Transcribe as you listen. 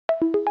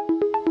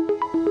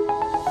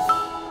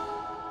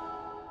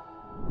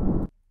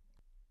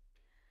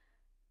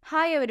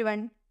Hi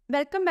everyone,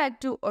 welcome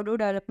back to Odoo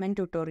development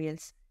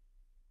tutorials.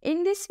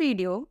 In this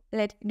video,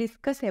 let's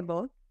discuss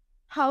about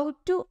how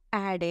to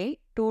add a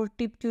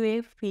tooltip to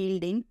a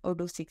field in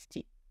Odoo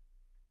 16.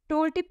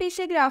 Tooltip is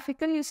a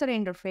graphical user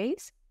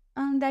interface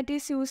that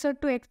is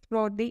used to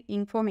explore the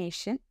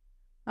information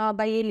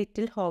by a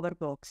little hover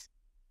box.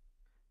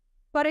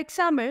 For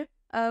example,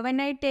 when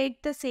I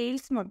take the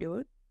sales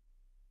module,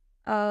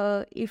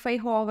 if I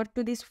hover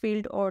to this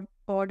field or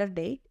order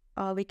date,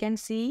 we can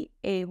see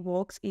a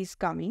box is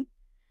coming.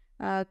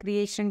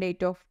 Creation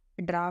date of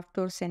draft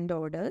or send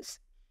orders,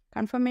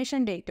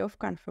 confirmation date of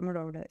confirmed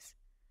orders.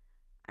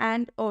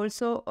 And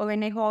also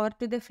when I hover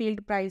to the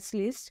field price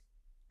list,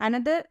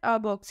 another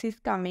box is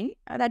coming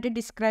that will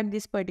describe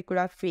this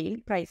particular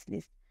field price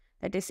list.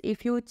 That is,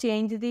 if you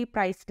change the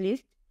price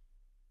list,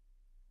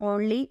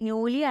 only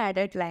newly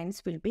added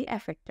lines will be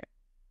affected.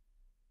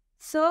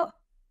 So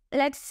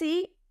let's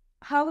see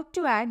how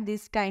to add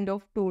this kind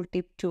of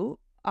tooltip to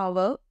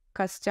our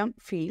custom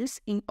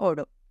fields in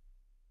Odoo.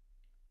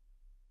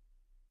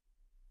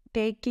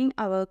 Taking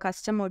our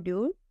custom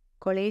module,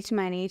 college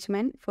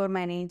management for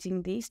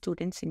managing the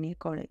students in a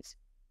college.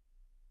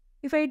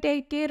 If I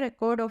take a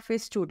record of a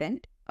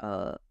student,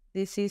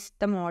 this is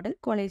the model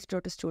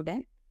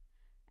college.student,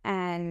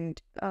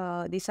 and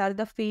these are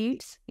the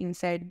fields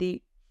inside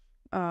the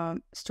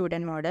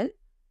student model,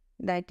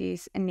 that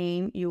is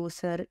name,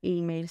 user,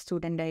 email,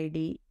 student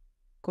ID,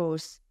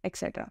 course,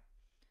 etc.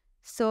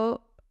 So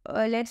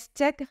let's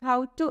check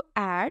how to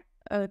add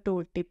a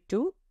tooltip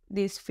to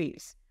these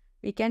fields.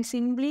 We can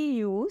simply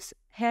use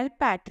help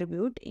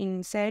attribute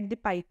inside the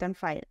Python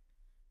file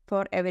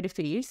for every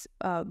fields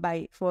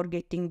for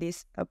getting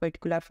this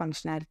particular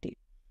functionality.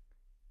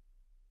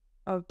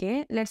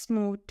 Okay, let's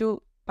move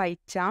to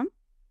PyCharm.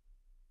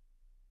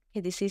 Okay,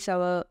 this is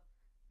our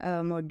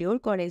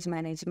module college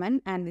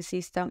management, and this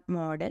is the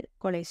model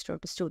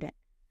college.student.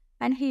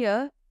 And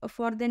here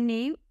for the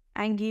name,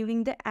 I'm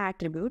giving the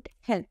attribute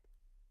help.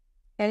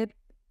 Help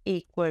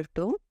equal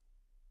to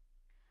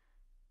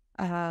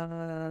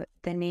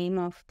the name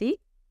of the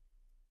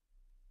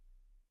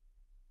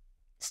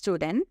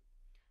student.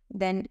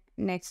 Then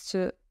next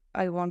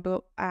I want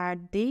to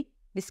add the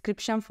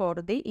description for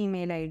the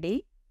email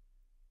ID.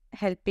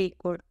 Help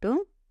equal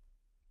to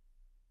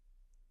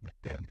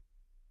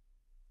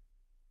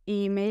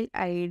email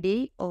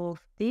ID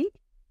of the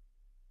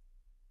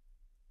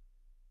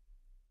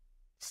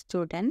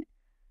student.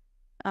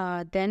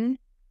 Then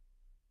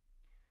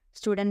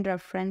student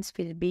reference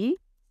will be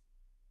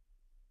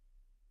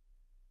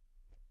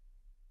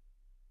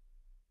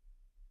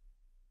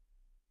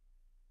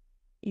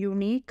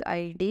unique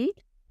ID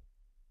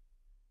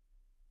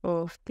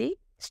of the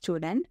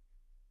student.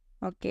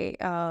 Okay,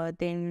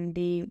 then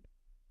the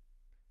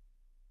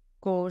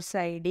course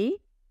ID,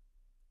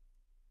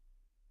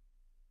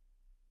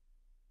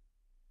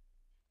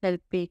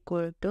 help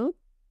equal to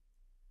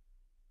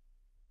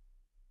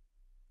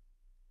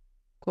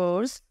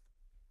course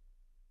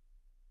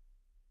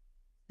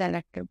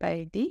selected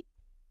by the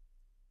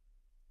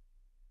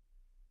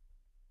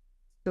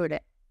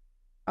student.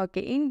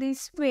 Okay, in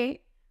this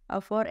way,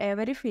 for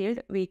every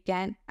field, we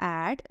can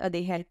add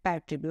the help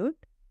attribute.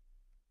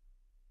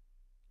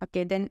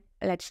 Okay, then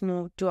let's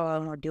move to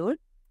our module.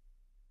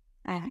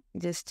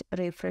 Just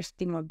refresh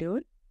the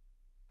module.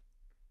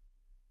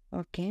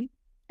 Okay.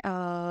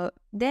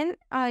 Then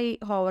I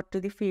hover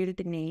to the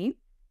field name.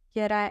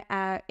 Here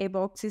a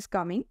box is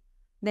coming.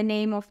 The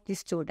name of the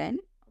student.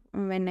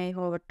 When I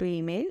hover to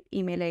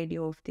email ID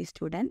of the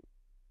student.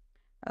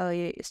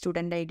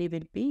 Student ID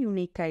will be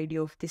unique ID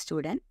of the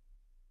student.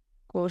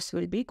 Course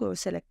will be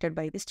course selected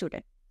by the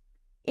student.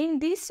 In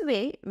this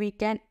way, we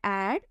can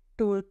add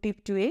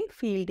tooltip to a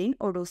field in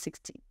Odoo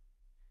 16.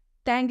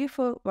 Thank you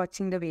for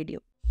watching the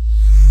video.